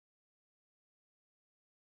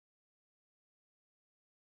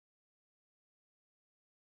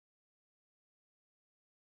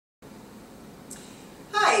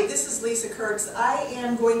this is Lisa Kurtz. I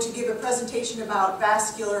am going to give a presentation about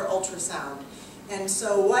vascular ultrasound, and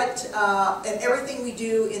so and everything we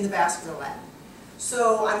do in the vascular lab.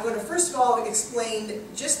 So I'm going to first of all explain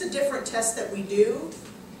just the different tests that we do,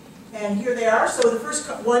 and here they are. So the first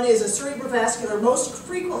one is a cerebrovascular, most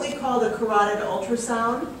frequently called a carotid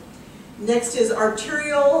ultrasound. Next is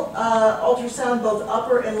arterial ultrasound, both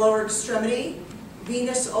upper and lower extremity.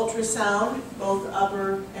 Venous ultrasound, both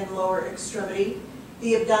upper and lower extremity.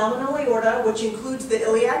 The abdominal aorta, which includes the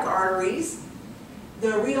iliac arteries.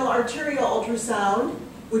 The renal arterial ultrasound,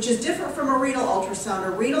 which is different from a renal ultrasound.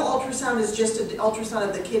 A renal ultrasound is just an ultrasound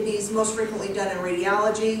of the kidneys, most frequently done in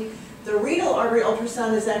radiology. The renal artery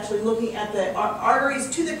ultrasound is actually looking at the arteries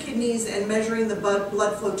to the kidneys and measuring the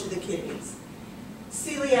blood flow to the kidneys.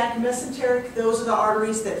 Celiac mesenteric, those are the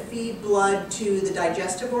arteries that feed blood to the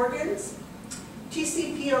digestive organs.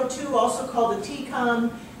 TCPO2, also called a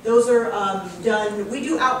TCOM, those are done, we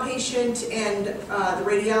do outpatient, and the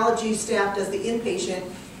radiology staff does the inpatient,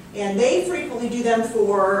 and they frequently do them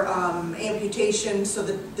for amputation, so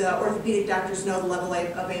that the orthopedic doctors know the level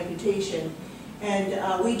of amputation.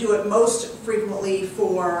 And we do it most frequently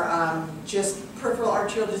for just peripheral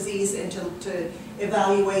arterial disease and to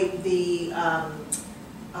evaluate the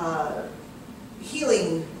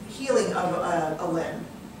healing of a limb.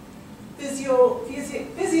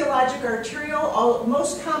 Physiologic arterial,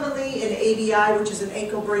 most commonly in ABI, which is an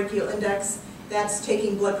ankle brachial index. That's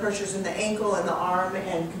taking blood pressures in the ankle and the arm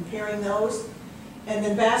and comparing those. And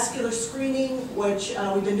then vascular screening, which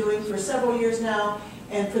we've been doing for several years now.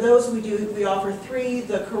 And for those we offer three: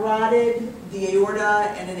 the carotid, the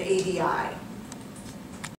aorta, and an ABI.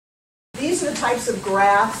 These are the types of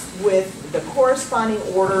grafts with the corresponding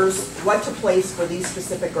orders, what to place for these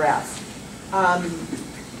specific grafts.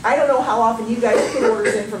 I don't know how often you guys put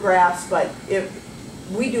orders in for grafts, but if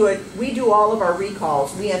we do it, we do all of our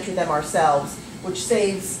recalls. We enter them ourselves, which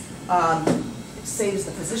saves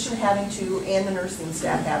the physician having to and the nursing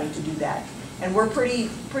staff having to do that. And we're pretty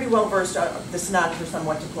well versed on the stenographers on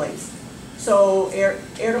what to place. So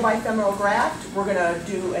aortobifemoral graft, we're going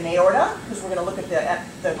to do an aorta because we're going to look at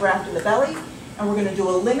the graft in the belly, and we're going to do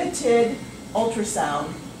a limited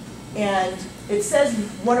ultrasound. And it says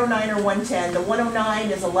 109 or 110. The 109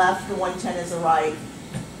 is a left, the 110 is a right.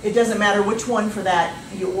 It doesn't matter which one for that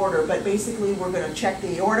you order, but basically we're going to check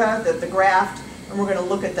the aorta, the graft, and we're going to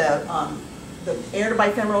look at the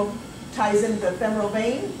aortobifemoral ties into the femoral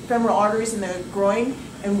vein, femoral arteries in the groin,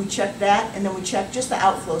 and we check that, and then we check just the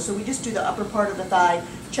outflow. So we just do the upper part of the thigh,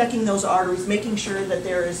 checking those arteries, making sure that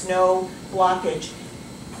there is no blockage.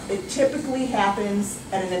 It typically happens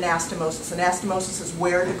at an anastomosis. Anastomosis is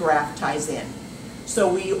where the graft ties in.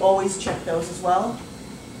 So we always check those as well.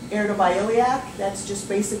 Aortobiliac, that's just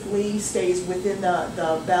basically stays within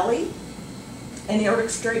the belly. And aortic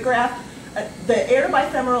straight graft, the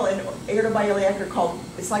aortobifemoral and aortobiliac are called,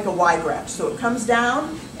 it's like a Y graft. So it comes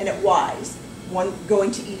down and it Ys, one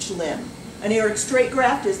going to each limb. An aortic straight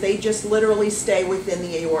graft is they just literally stay within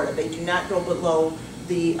the aorta. They do not go below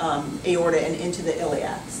the aorta and into the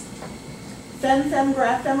iliacs. Fem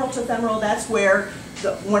graft, femoral to femoral, that's where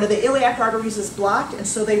one of the iliac arteries is blocked, and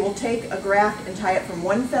so they will take a graft and tie it from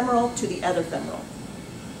one femoral to the other femoral.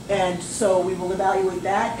 And so we will evaluate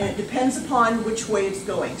that, and it depends upon which way it's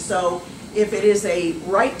going. So if it is a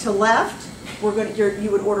right to left, you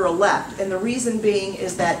would order a left, and the reason being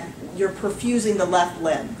is that you're perfusing the left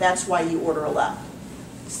limb. That's why you order a left.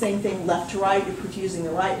 Same thing, left to right, you're perfusing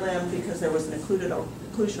the right limb because there was an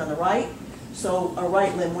occlusion on the right. So a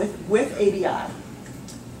right limb with ABI.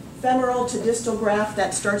 Femoral to distal graft,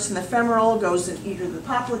 that starts in the femoral, goes in either the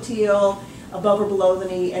popliteal, above or below the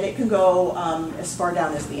knee, and it can go as far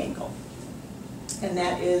down as the ankle. And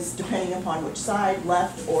that is depending upon which side,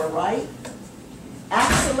 left or right.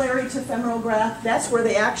 Axillary to femoral graft, that's where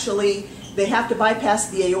they have to bypass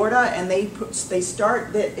the aorta, and they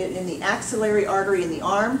start in the axillary artery in the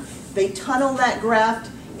arm. They tunnel that graft.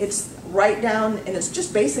 It's right down, and it's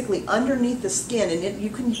just basically underneath the skin, and you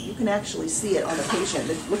can actually see it on the patient.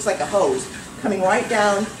 It looks like a hose coming right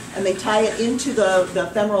down, and they tie it into the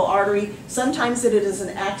femoral artery. Sometimes it is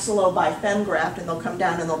an axillobifem graft, and they'll come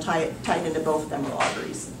down and they'll tie it into both femoral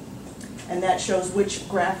arteries. And that shows which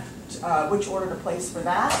graft, which order to place for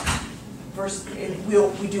that. First,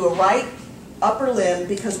 we do a right upper limb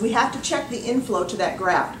because we have to check the inflow to that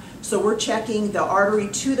graft. So we're checking the artery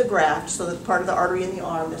to the graft, so that part of the artery in the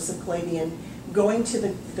arm, the subclavian, going to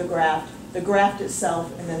the graft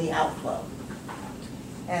itself, and then the outflow.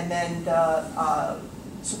 And then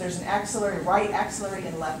so there's an axillary, right axillary,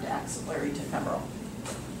 and left axillary to femoral.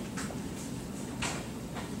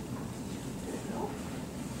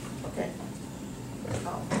 Okay.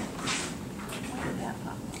 Oh.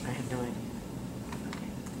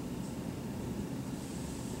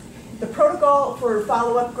 protocol for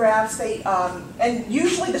follow-up grafts, they, and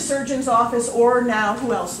usually the surgeon's office, or now,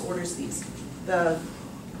 who else orders these? The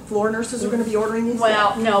floor nurses are going to be ordering these?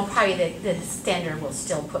 Well, no, probably the extender will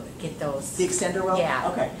still get those. The extender will? Yeah.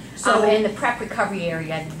 Okay. So, in the prep recovery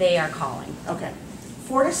area, they are calling. okay.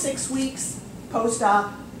 4 to 6 weeks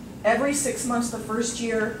post-op, every 6 months the first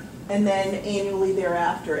year, and then annually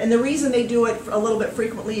thereafter. And the reason they do it a little bit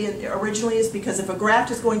frequently originally is because if a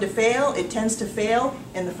graft is going to fail, it tends to fail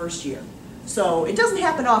in the first year. So it doesn't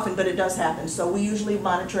happen often, but it does happen. So we usually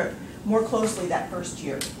monitor it more closely that first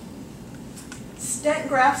year. Stent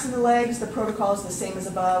grafts in the legs, the protocol is the same as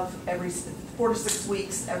above, every 4 to 6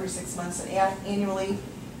 weeks, every 6 months, and annually.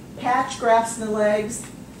 Patch grafts in the legs,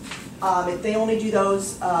 they only do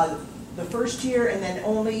those the first year, and then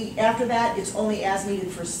only after that, it's only as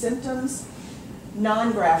needed for symptoms.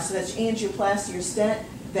 Non-grafts, so that's angioplasty or stent,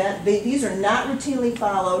 these are not routinely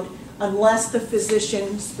followed unless the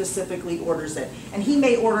physician specifically orders it. And he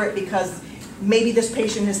may order it because maybe this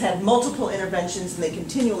patient has had multiple interventions and they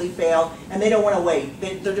continually fail, and they don't want to wait.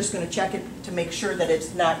 They're just going to check it to make sure that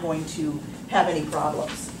it's not going to have any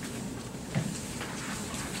problems.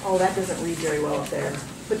 Oh, that doesn't read very well up there.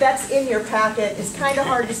 But that's in your packet. It's kind of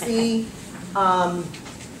hard to see.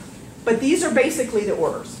 But these are basically the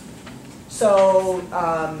orders. So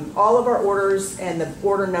all of our orders and the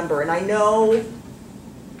order number. And I know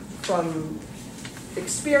from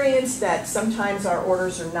experience that sometimes our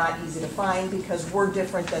orders are not easy to find because we're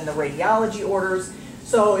different than the radiology orders.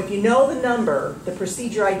 So if you know the number, the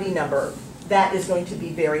procedure ID number, that is going to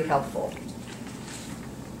be very helpful.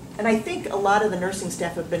 And I think a lot of the nursing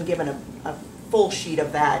staff have been given a full sheet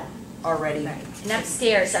of that already. Right. And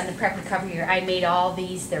upstairs on the prep recovery area, I made all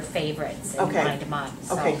these their favorites and Okay. lined them up.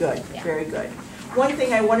 So, Okay, good, yeah. very good. One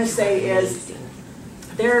thing I want to say is,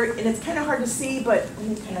 and it's kind of hard to see, but let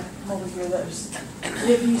me kind of come over here.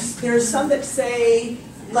 There's some that say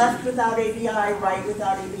left without ABI, right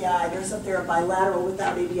without ABI. There's up there a bilateral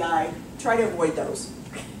without ABI. Try to avoid those,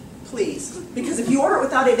 please. Because if you order it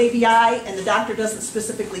without an ABI and the doctor doesn't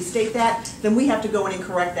specifically state that, then we have to go in and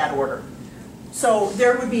correct that order. So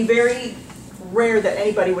there would be very rare that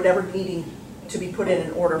anybody would ever needing to be put in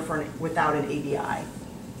an order for without an ABI.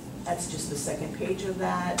 That's just the second page of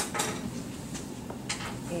that.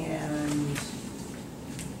 And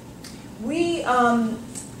we,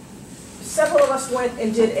 several of us went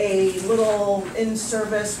and did a little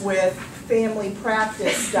in-service with family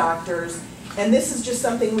practice doctors, and this is just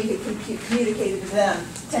something we had communicated to them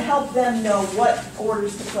to help them know what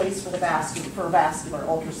orders to place for vascular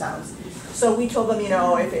ultrasounds. So we told them, you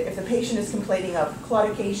know, if the patient is complaining of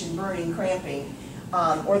claudication, burning, cramping,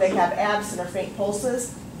 or they have absent or faint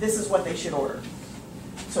pulses, this is what they should order.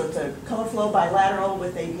 So it's a color flow bilateral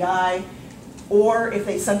with ABI, or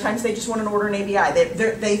if sometimes they just want to order an ABI.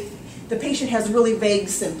 The patient has really vague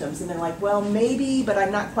symptoms, and they're like, well, maybe, but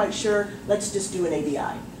I'm not quite sure. Let's just do an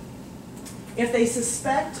ABI. If they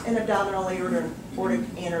suspect an abdominal aortic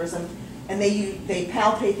aneurysm, and they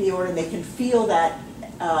palpate the aorta and they can feel that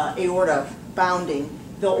aorta bounding,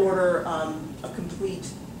 they'll order a complete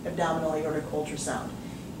abdominal aortic ultrasound.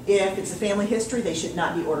 If it's a family history, they should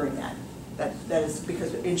not be ordering that. That is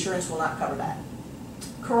because insurance will not cover that.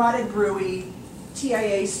 Carotid bruit,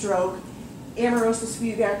 TIA stroke, amaurosis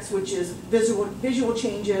fugax, which is visual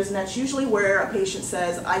changes, and that's usually where a patient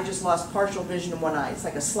says, I just lost partial vision in one eye. It's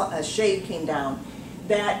like a shade came down.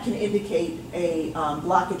 That can indicate a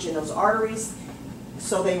blockage in those arteries,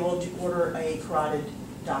 so they will order a carotid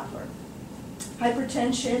Doppler.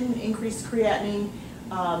 Hypertension, increased creatinine,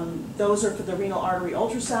 those are for the renal artery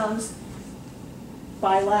ultrasounds.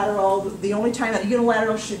 Bilateral, the only time that a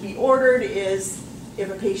unilateral should be ordered is if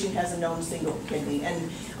a patient has a known single kidney.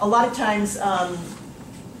 And a lot of times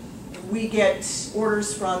we get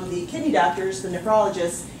orders from the kidney doctors, the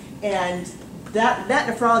nephrologists, and that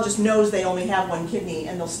nephrologist knows they only have one kidney,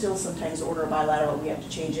 and they'll still sometimes order a bilateral. We have to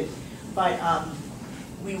change it. But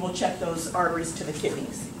we will check those arteries to the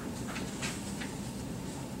kidneys.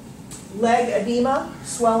 Leg edema,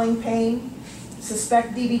 swelling, pain,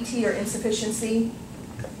 suspect DVT or insufficiency.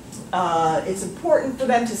 It's important for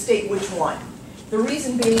them to state which one. The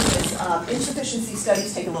reason being is insufficiency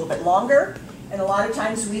studies take a little bit longer, and a lot of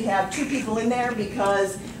times we have two people in there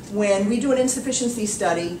because when we do an insufficiency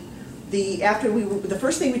study, the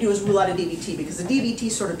first thing we do is rule out a DVT because the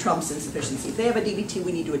DVT sort of trumps insufficiency. If they have a DVT,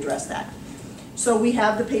 we need to address that. So we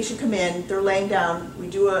have the patient come in, they're laying down, we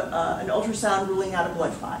do an ultrasound ruling out a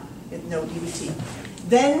blood clot, no DVT.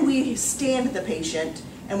 Then we stand the patient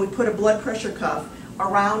and we put a blood pressure cuff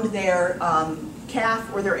around their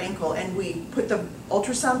calf or their ankle, and we put the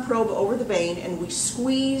ultrasound probe over the vein and we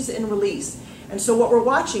squeeze and release. And so what we're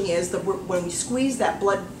watching is that when we squeeze, that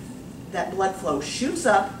blood flow shoots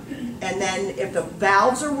up, and then if the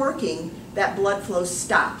valves are working, that blood flow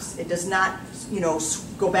stops. It does not,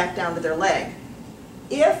 go back down to their leg.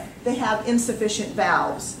 If they have insufficient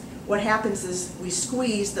valves, what happens is we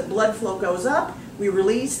squeeze, the blood flow goes up, we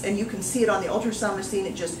release, and you can see it on the ultrasound machine,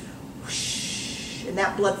 it just whoosh, and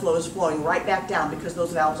that blood flow is flowing right back down because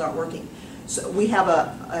those valves aren't working. So we have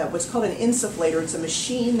what's called an insufflator. It's a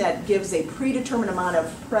machine that gives a predetermined amount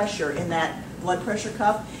of pressure in that blood pressure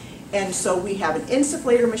cuff. And so we have an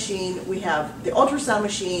insufflator machine, we have the ultrasound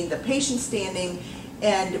machine, the patient standing,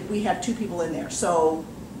 and we have 2 people in there. So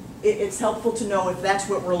it's helpful to know if that's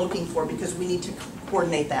what we're looking for, because we need to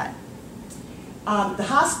coordinate that. The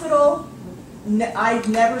hospital, I've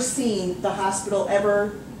never seen the hospital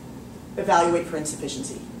ever evaluate for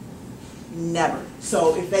insufficiency. Never.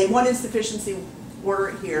 So if they want insufficiency,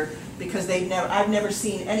 we're here, because I've never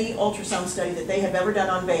seen any ultrasound study that they have ever done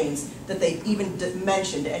on veins that they've even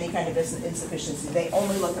mentioned any kind of insufficiency. They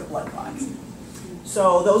only look at blood clots.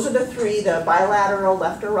 So those are the 3, the bilateral,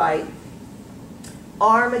 left or right.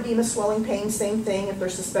 Arm edema, swelling, pain, same thing. If they're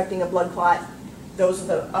suspecting a blood clot, those are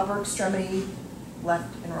the upper extremity,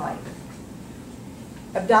 left and right.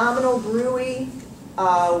 Abdominal, bruit,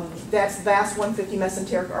 that's vas 150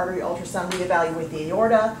 mesenteric artery ultrasound. We evaluate the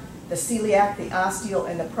aorta, the celiac, the ostial,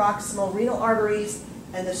 and the proximal renal arteries,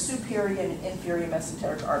 and the superior and inferior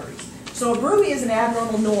mesenteric arteries. So a bruit is an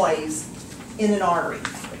abnormal noise in an artery.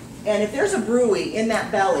 And if there's a bruit in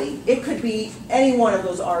that belly, it could be any one of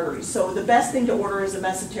those arteries. So the best thing to order is a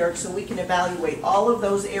mesenteric, so we can evaluate all of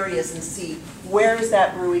those areas and see where is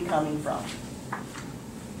that bruit coming from.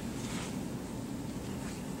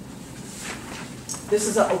 This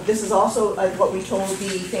is also what we told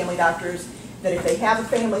the family doctors, that if they have a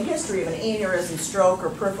family history of an aneurysm, stroke,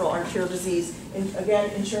 or peripheral arterial disease, and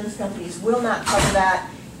again, insurance companies will not cover that.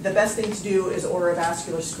 The best thing to do is order a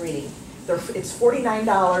vascular screening. It's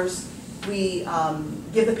 $49. We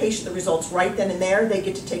give the patient the results right then and there. They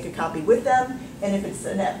get to take a copy with them. And if it's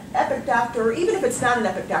an Epic doctor, or even if it's not an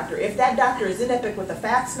Epic doctor, if that doctor is in Epic with a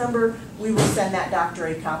fax number, we will send that doctor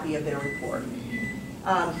a copy of their report.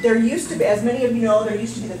 There used to be, as many of you know, there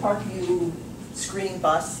used to be the Parkview screening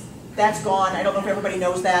bus. That's gone. I don't know if everybody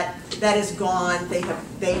knows that. That is gone. They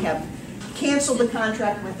have canceled the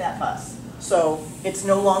contract with that bus. So it's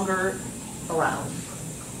no longer around.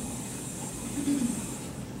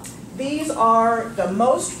 These are the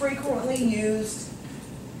most frequently used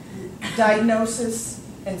diagnosis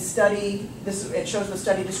and study. It shows the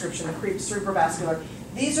study description, the cerebrovascular.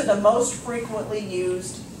 These are the most frequently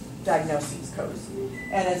used diagnoses codes.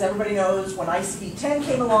 And as everybody knows, when ICD-10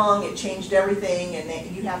 came along, it changed everything,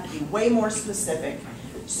 and you have to be way more specific.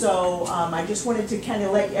 So I just wanted to kind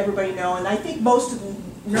of let everybody know, and I think most of the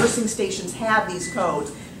nursing stations have these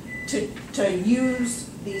codes, to use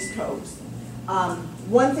these codes.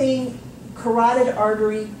 One thing, carotid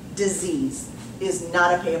artery disease is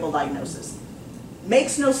not a payable diagnosis.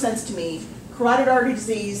 Makes no sense to me. Carotid artery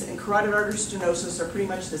disease and carotid artery stenosis are pretty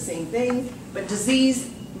much the same thing, but disease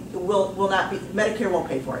will not be, Medicare won't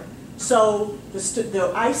pay for it. So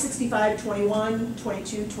the I-65, 21,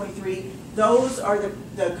 22, 23, those are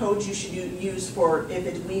the codes you should use for if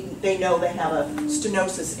they know they have a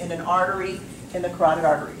stenosis in an artery in the carotid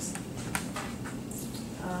arteries.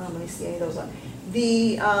 Let me see any of those up.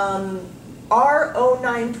 The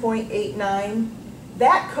R09.89,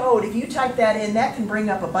 that code, if you type that in, that can bring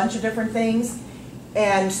up a bunch of different things.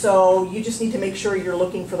 And so you just need to make sure you're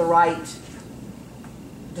looking for the right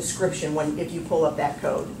description if you pull up that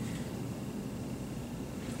code.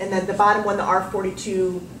 And then the bottom one, the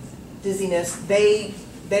R42 dizziness, they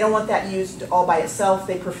don't want that used all by itself.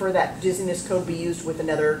 They prefer that dizziness code be used with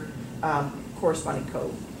another corresponding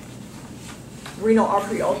code. Renal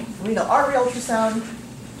artery ultrasound.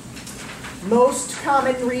 Most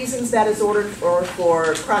common reasons that is ordered are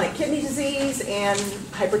for chronic kidney disease and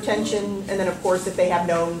hypertension, and then of course if they have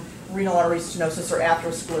known renal artery stenosis or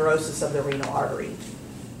atherosclerosis of the renal artery.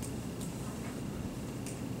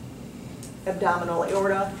 Abdominal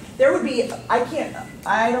aorta. There would be,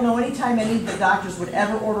 I don't know any time any of the doctors would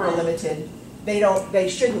ever order a limited. They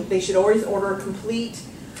shouldn't. They should always order a complete.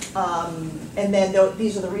 And then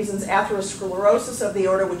these are the reasons: atherosclerosis of the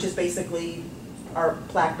aorta, which is basically our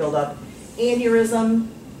plaque buildup, aneurysm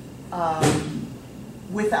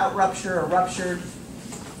without rupture or ruptured,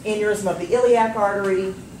 aneurysm of the iliac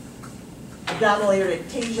artery, abdominal aortic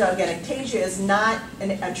ectasia. Again, ectasia is not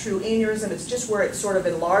a true aneurysm. It's just where it sort of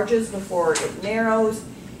enlarges before it narrows,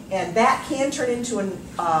 and that can turn into an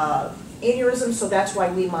aneurysm. So that's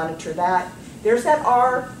why we monitor that. There's that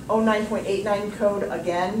R09.89 code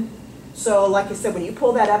again. So like I said, when you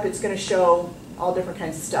pull that up, it's going to show all different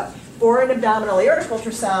kinds of stuff. For an abdominal aortic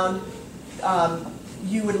ultrasound,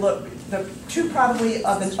 you would look, the two probably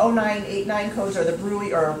of the 0989 codes are the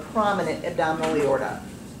Brui or a prominent abdominal aorta.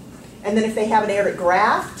 And then if they have an aortic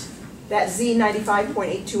graft, that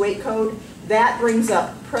Z95.828 code, that brings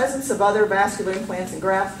up presence of other vascular implants and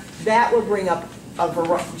grafts. That will bring up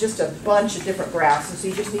just a bunch of different grafts. And so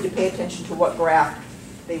you just need to pay attention to what graft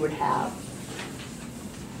they would have.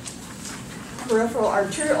 Peripheral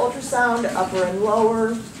arterial ultrasound, upper and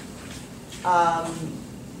lower.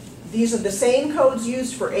 These are the same codes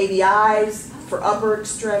used for ABIs, for upper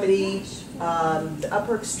extremity. The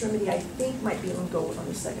upper extremity, I think, might be, let me go on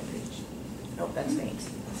the second page. Nope, that's faint.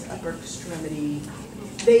 It's upper extremity.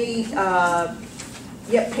 They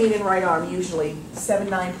get pain in right arm, usually.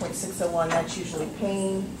 79.601, that's usually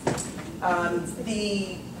pain.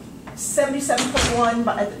 The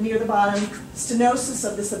 77.1 near the bottom, stenosis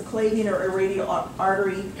of the subclavian or radial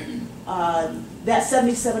artery. That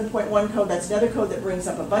 77.1 code, that's another code that brings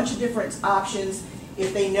up a bunch of different options.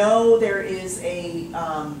 If they know there is a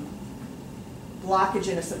blockage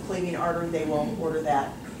in a subclavian artery, they will order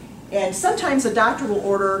that. And sometimes a doctor will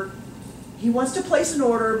order, he wants to place an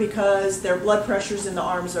order because their blood pressures in the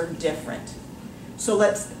arms are different. So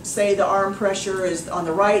let's say the arm pressure is on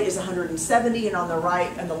the right is 170 and on the right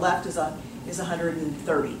and the left is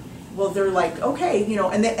 130. Well, they're like, okay, you know,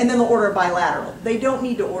 and then they'll order a bilateral. They don't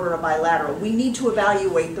need to order a bilateral. We need to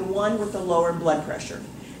evaluate the one with the lower blood pressure.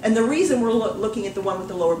 And the reason we're looking at the one with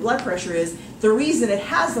the lower blood pressure is the reason it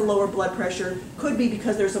has the lower blood pressure could be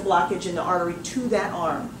because there's a blockage in the artery to that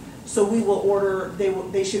arm. So we will order,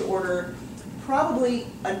 they should order probably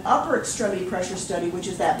an upper extremity pressure study, which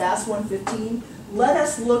is that VAS 115. Let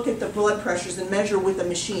us look at the blood pressures and measure with a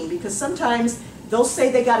machine, because sometimes they'll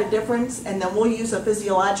say they got a difference and then we'll use a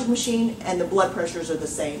physiologic machine and the blood pressures are the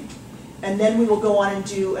same. And then we will go on and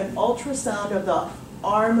do an ultrasound of the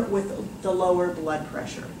arm with the lower blood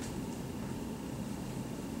pressure.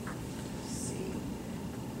 Let's see.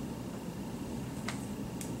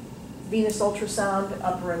 Venous ultrasound,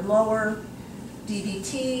 upper and lower,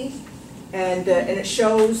 DVT, and it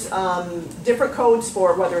shows different codes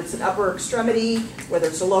for whether it's an upper extremity, whether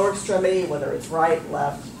it's a lower extremity, whether it's right,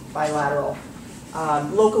 left, bilateral.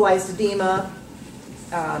 Localized edema,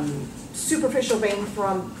 superficial vein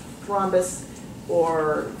thrombus,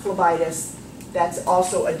 or phlebitis, that's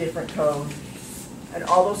also a different code. And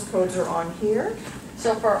all those codes are on here.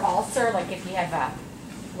 So for ulcer, like if you have a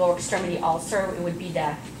lower extremity ulcer, it would be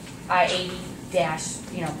the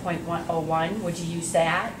I-80-.101. Would you use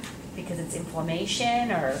that because it's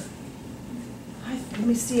inflammation, or? Let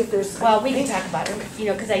me see if there's. Well, we can talk about it. You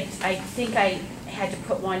know, because I think I had to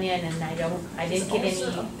put one in, and I didn't get any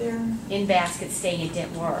in basket staying. It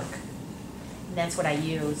didn't work. And that's what I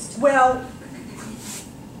used. Well,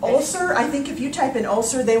 ulcer, I think if you type in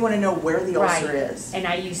ulcer, they want to know where the ulcer is. And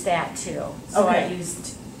I used that too. So okay. I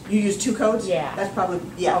used. You used two codes? Yeah. That's probably,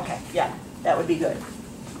 yeah. Okay. Yeah, that would be good.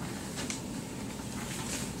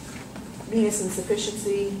 Venous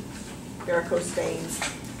insufficiency, varicose veins.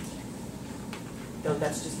 No,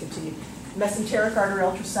 that's just continued. Mesenteric artery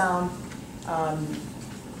ultrasound.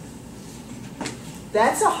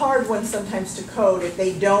 That's a hard one sometimes to code if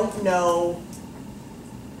they don't know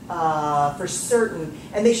for certain.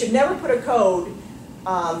 And they should never put a code,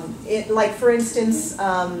 like for instance,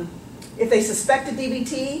 if they suspect a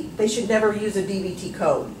DVT, they should never use a DVT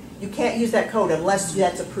code. You can't use that code unless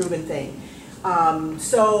that's a proven thing.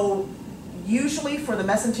 So usually for the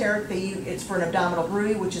mesenteric, it's for an abdominal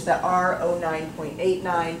Brui, which is the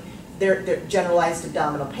R09.89. They're generalized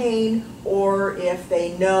abdominal pain, or if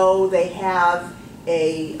they know they have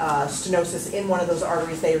a stenosis in one of those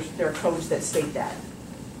arteries, there are codes that state that.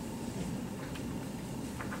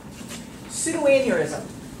 Pseudoaneurysm.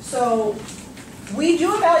 So we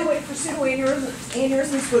do evaluate for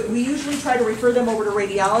pseudoaneurysms, but we usually try to refer them over to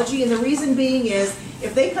radiology, and the reason being is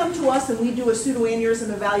if they come to us and we do a pseudoaneurysm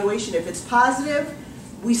evaluation, if it's positive,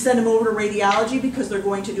 we send them over to radiology because they're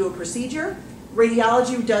going to do a procedure.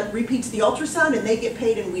 Radiology repeats the ultrasound and they get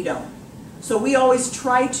paid and we don't. So we always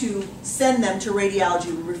try to send them to radiology.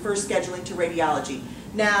 We refer scheduling to radiology.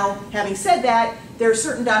 Now, having said that, there are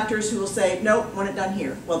certain doctors who will say, nope, want it done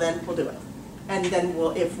here. Well, then we'll do it. And then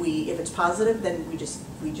if it's positive, then we just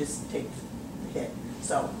take the hit.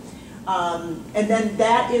 So, and then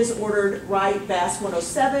that is ordered right VAS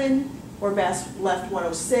 107 or VAS left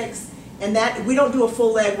 106. And that we don't do a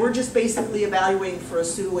full leg. We're just basically evaluating for a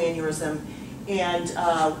pseudoaneurysm, and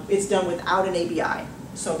it's done without an ABI.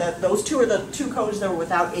 So those two are the two codes that are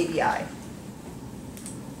without ABI.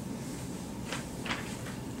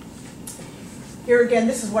 Here again,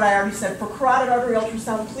 this is what I already said. For carotid artery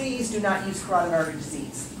ultrasound, please do not use carotid artery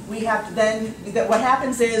disease. We have to then, what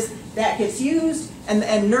happens is that gets used,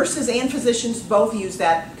 and nurses and physicians both use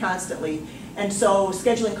that constantly. And so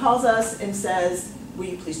scheduling calls us and says, will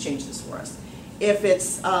you please change this for us? If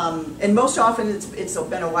it's, and most often it's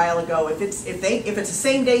been a while ago, if it's a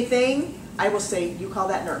same day thing, I will say, you call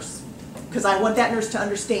that nurse. Because I want that nurse to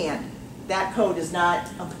understand that code is not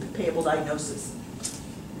a payable diagnosis.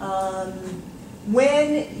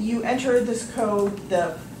 When you enter this code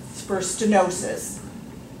for stenosis,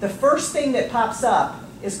 the first thing that pops up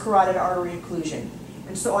is carotid artery occlusion.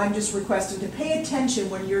 And so I'm just requesting to pay attention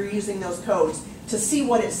when you're using those codes to see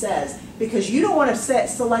what it says. Because you don't want to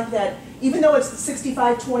select that, even though it's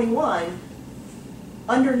 6521,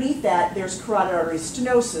 underneath that there's carotid artery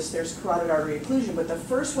stenosis, there's carotid artery occlusion, but the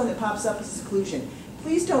first one that pops up is occlusion.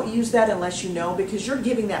 Please don't use that unless you know, because you're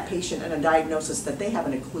giving that patient a diagnosis that they have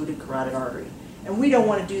an occluded carotid artery. And we don't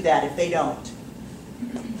want to do that if they don't.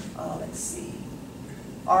 Let's see.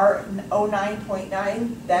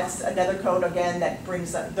 R09.9, that's another code again that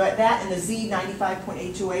brings up, that and the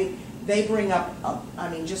Z95.828, they bring up, I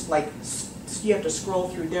mean, just like you have to scroll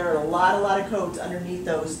through. There are a lot of codes underneath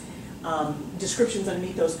those, descriptions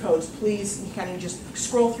underneath those codes. Please, you kind of just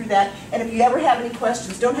scroll through that. And if you ever have any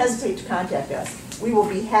questions, don't hesitate to contact us. We will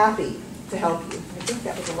be happy to help you. I think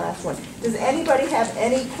that was the last one. Does anybody have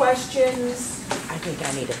any questions? I think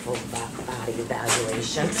I need a full body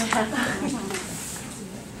evaluation.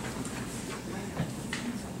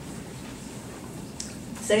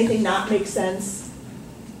 Does anything not make sense?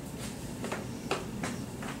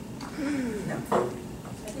 No.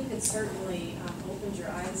 I think it certainly opens your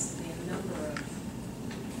eyes to the number of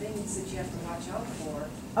things that you have to watch out for.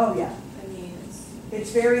 Oh, yeah. I mean,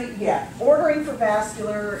 It's very, yeah. Ordering for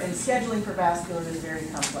vascular and scheduling for vascular is very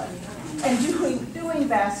complex. And doing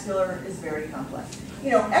vascular is very complex.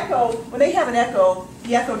 You know, echo, when they have an echo,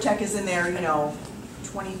 the echo tech is in there,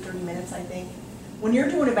 20, 30 minutes, I think. When you're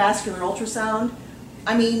doing a vascular ultrasound,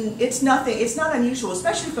 I mean, it's nothing, it's not unusual,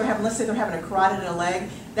 especially if they're having, let's say they're having a carotid in a leg,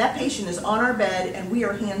 that patient is on our bed and we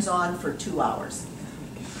are hands-on for 2 hours.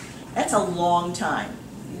 That's a long time.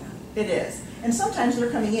 Yeah. It is. And sometimes they're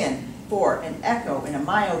coming in for an echo and a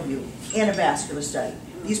myoview and a vascular study.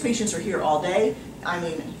 These patients are here all day. I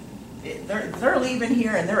mean, they're leaving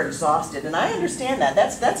here and they're exhausted, and I understand that.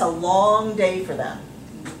 That's a long day for them.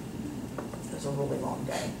 It's a really long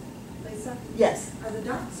day. Lisa? Yes? Are the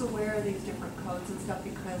docs aware of these different codes and stuff?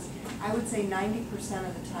 Because I would say 90%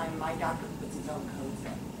 of the time my doctor puts his own codes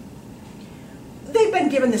in. They've been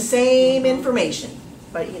given the same information,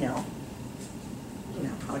 but you know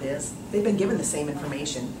how it is. They've been given the same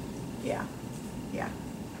information. Yeah, yeah.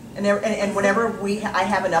 And whenever I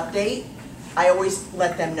have an update, I always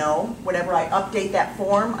let them know. Whenever I update that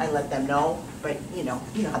form, I let them know. But you know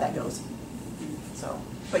how that goes. So,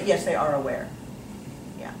 but yes, they are aware.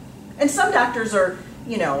 Yeah. And some doctors are,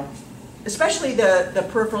 especially the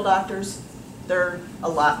peripheral doctors, they're a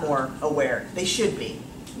lot more aware. They should be.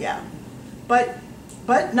 Yeah. But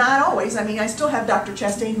not always. I mean, I still have Dr.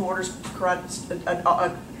 Chastain who orders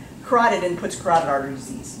carotid and puts carotid artery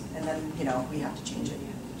disease. And then, we have to change it.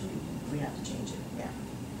 We have to change it, yeah.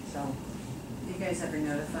 So. You guys ever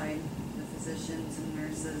notified the physicians and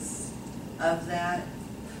nurses of that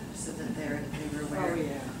so that they were aware? Oh,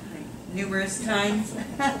 yeah. Like, numerous times?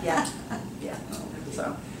 Yeah, yeah.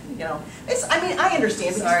 So, I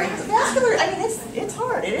understand. Sorry. Vascular, it's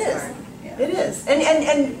hard. It is. Sorry. Yeah. It is.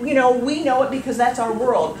 And we know it because that's our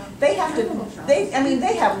world. They have to,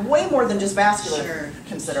 they have way more than just vascular Sure. to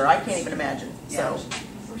consider. I can't even imagine, Yeah. so.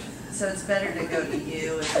 So it's better to go to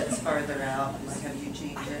you if it's farther out, and have you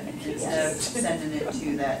change it, instead of sending it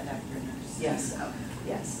to that doctor nurse. Yes. So,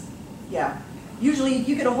 Yes, yeah. Usually, if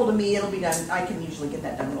you get a hold of me, it'll be done. I can usually get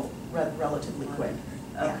that done relatively quick.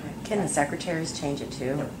 Yeah. okay. Can the secretaries change it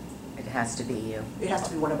too? No. It has to be you. It has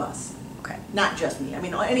to be one of us, Okay. not just me. I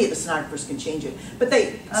mean, any of the sonographers can change it, but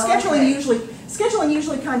Oh, scheduling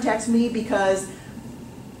usually contacts me because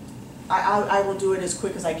I will do it as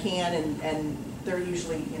quick as I can, and they're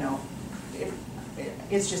usually,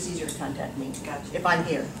 it's just easier to contact me. Gotcha. If I'm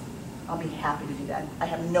here, I'll be happy to do that. I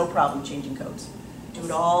have no problem changing codes. Do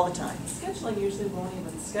it all the time. Scheduling usually won't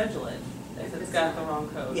even schedule it if it's got the wrong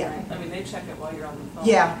code. Yeah. Right? I mean, they check it while you're on the phone.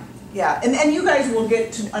 Yeah, yeah, and you guys will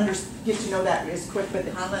get to know that as quick, but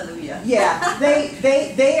Hallelujah. yeah,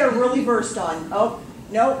 they are really versed on. Oh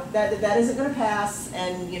no, that isn't going to pass,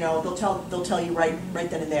 and they'll tell you right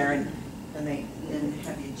then and there, and they. And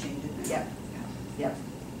have you change it? Yep, yep.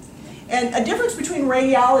 And a difference between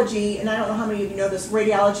radiology, and I don't know how many of you know this,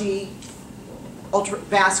 radiology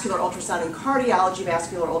vascular ultrasound and cardiology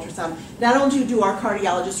vascular ultrasound. Not only do our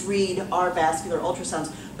cardiologists read our vascular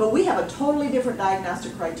ultrasounds, but we have a totally different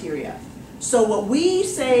diagnostic criteria. So what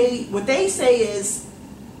they say is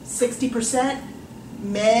 60%.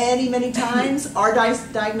 Many times, our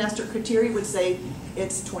diagnostic criteria would say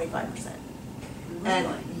it's 25%. And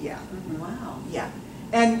yeah, Wow. yeah.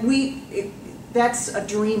 And that's a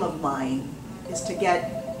dream of mine, is to get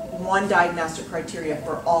one diagnostic criteria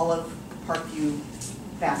for all of Parkview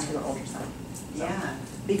vascular ultrasound. So, Yeah.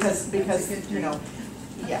 Because That's a good you know,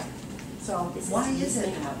 dream. yeah. So Why is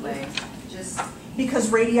it that way? Just, because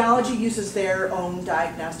radiology uses their own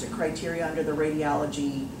diagnostic criteria under the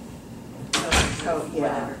radiology code, yeah,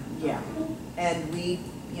 Whatever. yeah. And we,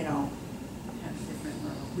 you know, have different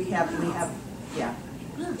levels. we have, yeah.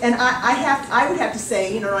 And I would have to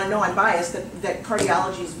say, you know, I know I'm biased, that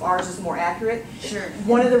ours is more accurate. Sure.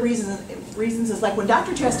 One of the reasons is like when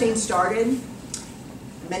Dr. Chastain started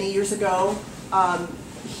many years ago,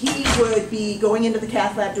 he would be going into the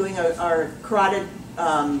cath lab doing our carotid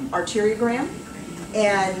arteriogram,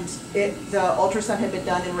 and the ultrasound had been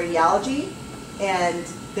done in radiology, and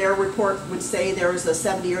their report would say there was a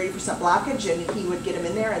 70 or 80% blockage, and he would get him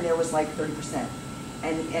in there, and there was like 30%,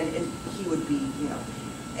 and he would be, you know,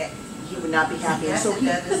 he would not be happy. And That's so a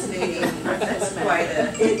devastating, that's quite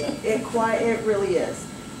a. It really is.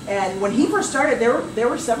 And when he first started, there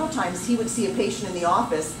were several times he would see a patient in the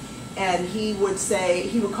office, and he would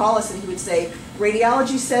call us and he would say,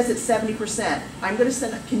 radiology says it's 70%. I'm going to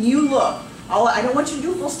send, can you look? I don't want you to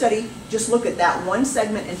do a full study, just look at that one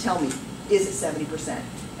segment and tell me, is it 70%?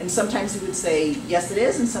 And sometimes he would say, yes it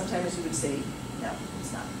is, and sometimes he would say, no,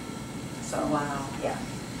 it's not. So, Wow. yeah.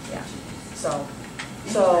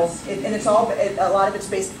 And it's all, a lot of it's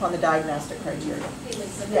based upon the diagnostic criteria. Hey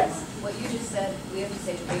Lisa, Yes. what you just said, we have to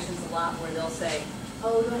say to patients a lot where they'll say,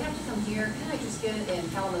 oh, do I have to come here? Can I just get it in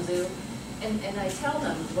Kalamazoo? And I tell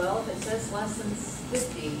them, well, if it says less than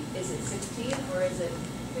 50, is it 16 or is it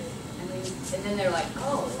 50? I mean, and then they're like,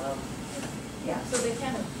 oh, well. Yeah. So they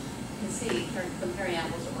kind of can see, comparing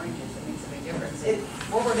apples to oranges, it makes a big difference. It-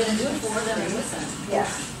 What we're gonna do for them is listen. Yes,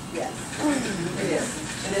 yes. It is.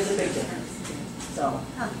 It is a big difference. So,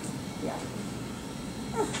 yeah.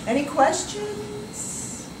 Any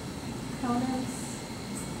questions? Comments?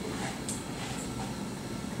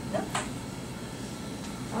 No?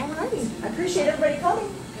 All righty. I appreciate everybody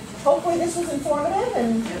coming. Hopefully this was informative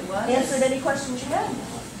and It was. answered any questions you had.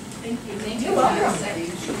 Thank you. Thank you. You're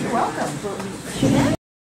welcome. You're welcome.